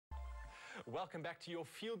Welcome back to your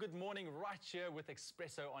feel-good morning right here with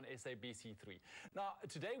Expresso on SABC3. Now,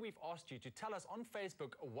 today we've asked you to tell us on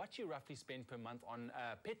Facebook what you roughly spend per month on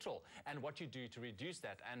petrol and what you do to reduce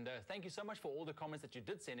that. And thank you so much for all the comments that you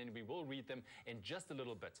did send in. We will read them in just a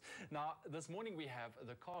little bit. Now, this morning we have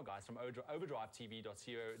the car guys from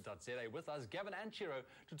overdrivetv.co.za with us, Gavin and Chiro,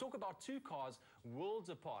 to talk about two cars worlds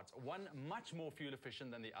apart. One much more fuel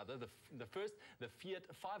efficient than the other. The first, the Fiat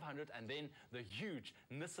 500, and then the huge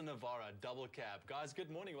Nissan Navara double cab. Guys, good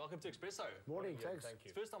morning. Welcome to Expresso. Morning, thanks. Thank you.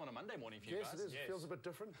 It's first time on a Monday morning for you guys. Yes, it is. It feels a bit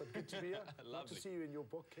different, but good to be here. Love to see you in your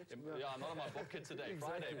book kit. Yeah, I'm not on my book kit today.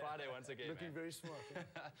 Exactly. Friday once again. Looking very smart. Yeah.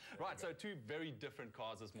 Right, so two very different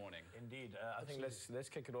cars this morning. Indeed. I think let's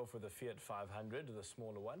kick it off with the Fiat 500, the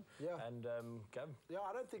smaller one. Yeah. And Gav? Yeah,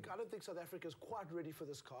 I don't think South Africa is quite ready for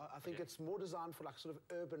this car. I think it's more designed for like sort of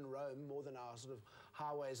urban roam more than our sort of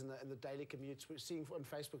highways and the daily commutes. We're seeing on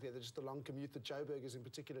Facebook there, just the long commute that Joe Burgers in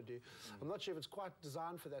particular do. I'm not sure if it's quite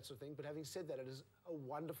designed for that sort of thing, but having said that, it is a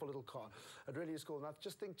wonderful little car. It really is cool. And I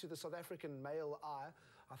just think to the South African male eye,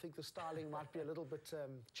 I think the styling might be a little bit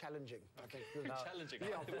challenging. I think. Challenging.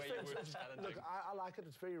 Yeah, the way you were challenging. Look, I like it.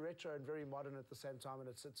 It's very retro and very modern at the same time, and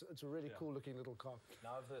it's a really cool looking little car.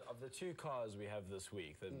 Now, of the two cars we have this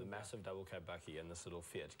week, the massive double cab Bakkie and this little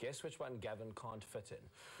Fiat, guess which one Gavin can't fit in?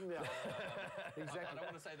 Yeah, exactly. I don't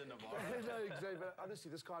want to say the Navara. No, exactly. But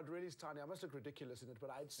honestly, this car really is tiny. I must look ridiculous in it, but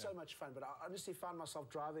I had so much fun. But I honestly found myself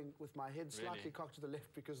driving with my head slightly cocked to the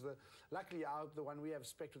left because luckily the one we have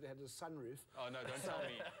Spectre that had a sunroof. Oh no, don't tell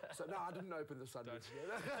me. So no, I didn't open the sunroof.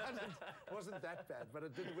 It wasn't that bad, but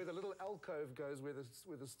it did where the little alcove goes where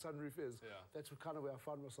the sunroof is. Yeah. That's kind of where I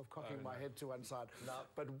found myself cocking my head to one side. No.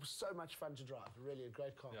 But so much fun to drive. Really a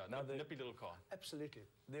great car. Yeah, nippy little car. Absolutely.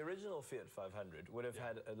 The original Fiat 500 would have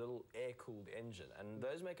had a little air-cooled engine, and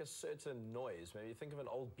those make a certain noise. Maybe you think of an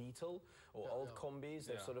old Beetle or old Combis,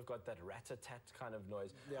 they've sort of got that rat-a-tat kind of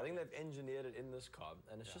noise. I think they've engineered it in this car,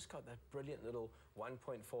 and it's just got that brilliant little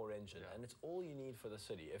 1.4 engine, and it's all you need for the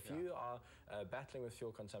city. If you are battling with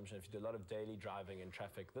fuel consumption, if you do a lot of daily driving in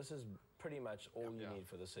traffic, this is pretty much all you need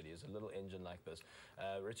for the city, is a little engine like this.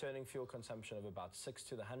 Returning fuel consumption of about 6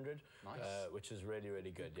 to the 100, which is really,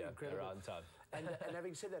 really good, around town. And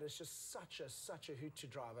having said that, it's just such a hoot to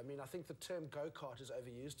drive. I mean, I think the term go-kart is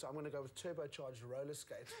overused, so I'm going to go with turbocharged roller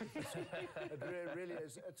skates. It really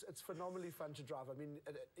is. It's phenomenally fun to drive. I mean,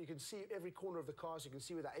 you can see every corner of the cars, you can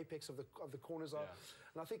see where the apex of the corners are.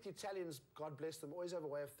 And I think the Italians, God bless them, always have a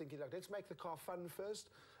way of thinking, like, let's make the car fun first,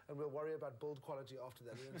 and we'll worry about build quality after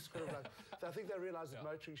that. And it's kind of like, I think they realise that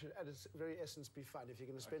motoring should, at its very essence, be fun if you're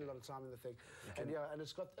going to spend a lot of time in the thing. And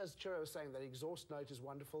it's got, as Chiro was saying, that exhaust note is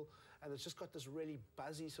wonderful, and it's just got this really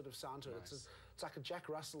buzzy sort of sound to it. It's like a Jack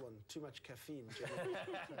Russell and too much caffeine. It's like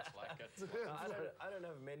it. I don't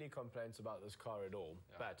have many complaints about this car at all,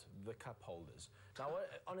 but the cup holders. Now,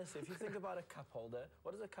 honestly, if you think about a cup holder,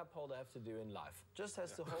 what does a cup holder have to do in life? Just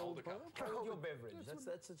has to hold your beverage.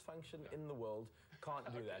 That's its function in the world. Can't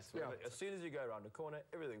do that. As soon as you go around a corner,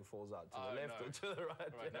 everything falls out to the left or to the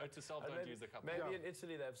right. Note to self, don't use the cup. Maybe in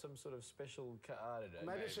Italy they have some sort of special, I don't know.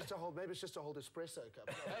 Maybe it's just a whole espresso cup.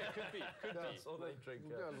 Hey, could be. That's all they drink.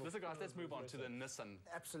 Listen, guys, let's move on to the Nissan.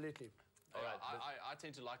 Absolutely. I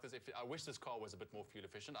tend to like this. I wish this car was a bit more fuel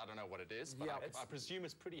efficient. I don't know what it is, but I presume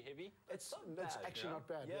it's pretty heavy. It's actually not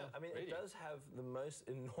bad. Yeah, I mean, it does have the most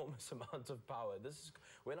enormous amount of power.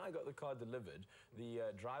 When I got the car delivered, the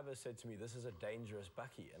driver said to me, "This is a dangerous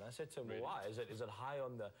Bakkie," and I said to him, well, "Why? Is it high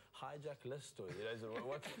on the hijack list, or is it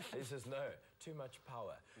what?" He says, "No, too much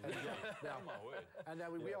power." Oh my word! And now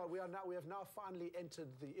we have now finally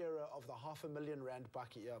entered the era of the £500,000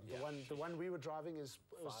 Bakkie. The one we were driving was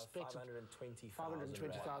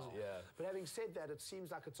 520,000. Yeah. But having said that, it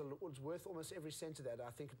seems like it's worth almost every cent of that,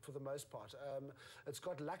 I think, for the most part. It's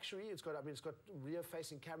got luxury. It's got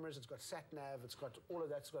rear-facing cameras. It's got sat-nav. It's got all of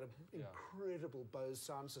that. It's got an incredible Bose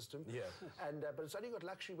sound system. Yeah. But it's only got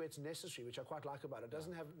luxury where it's necessary, which I quite like about it. It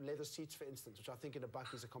doesn't have leather seats, for instance, which I think in a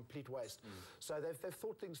Bakkie is a complete waste. So they've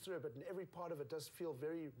thought things through, but every part of it does feel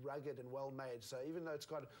very rugged and well-made. So even though it's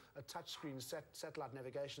got a touchscreen satellite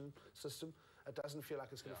navigation system, it doesn't feel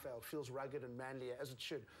like it's going to fail. It feels rugged and manly, as it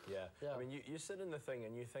should. Yeah. I mean, you sit in the thing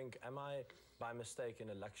and you think, am I, by mistake,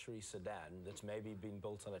 in a luxury sedan that's maybe been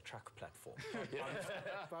built on a truck platform?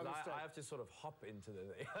 I have to sort of hop into the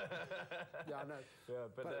thing. I know. Yeah,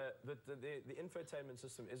 but the infotainment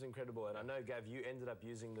system is incredible, and I know, Gav, you ended up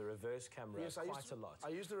using the reverse camera quite a lot. I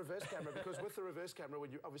used the reverse camera because with the reverse camera,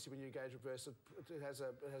 when you engage reverse, it has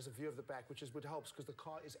a view of the back, which helps because the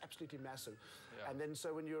car is absolutely massive. And then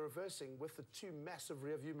so when you're reversing with the two massive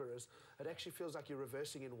rear view mirrors, it actually feels like you're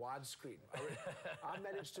reversing in widescreen. I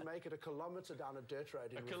managed to make it 1 kilometre kilometre down a dirt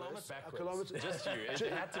road in a reverse. Kilometre backwards. A kilometre. Just you.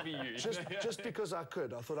 It had to be you. Just because I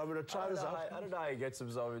could. I thought I'm going to try this out. I don't know how he gets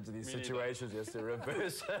himself into these situations just to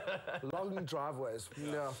reverse. Long driveways.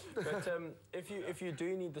 Yeah. But if you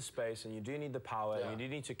do need the space and you do need the power and you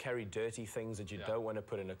do need to carry dirty things that you don't want to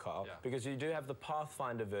put in a car, because you do have the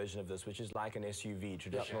Pathfinder version of this, which is like an SUV,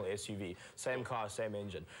 traditional SUV, same car, same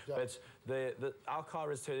engine. But our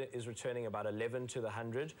car is returning about 11 to the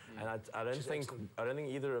 100, and I don't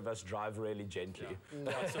think either of us drive really gently.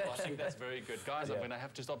 Yeah. So I think that's very good, guys. I'm going to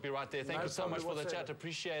have to stop you right there. Thank you so much for the chat.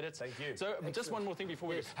 Appreciate it. Thank you. So just one more thing before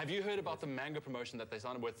we go. Have you heard about the Mango promotion that they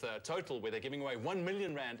signed with Total, where they're giving away 1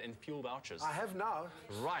 million rand in fuel vouchers? I have now.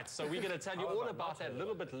 Right. So we're going to tell you all about that a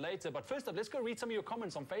little bit later. But first up, let's go read some of your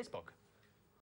comments on Facebook.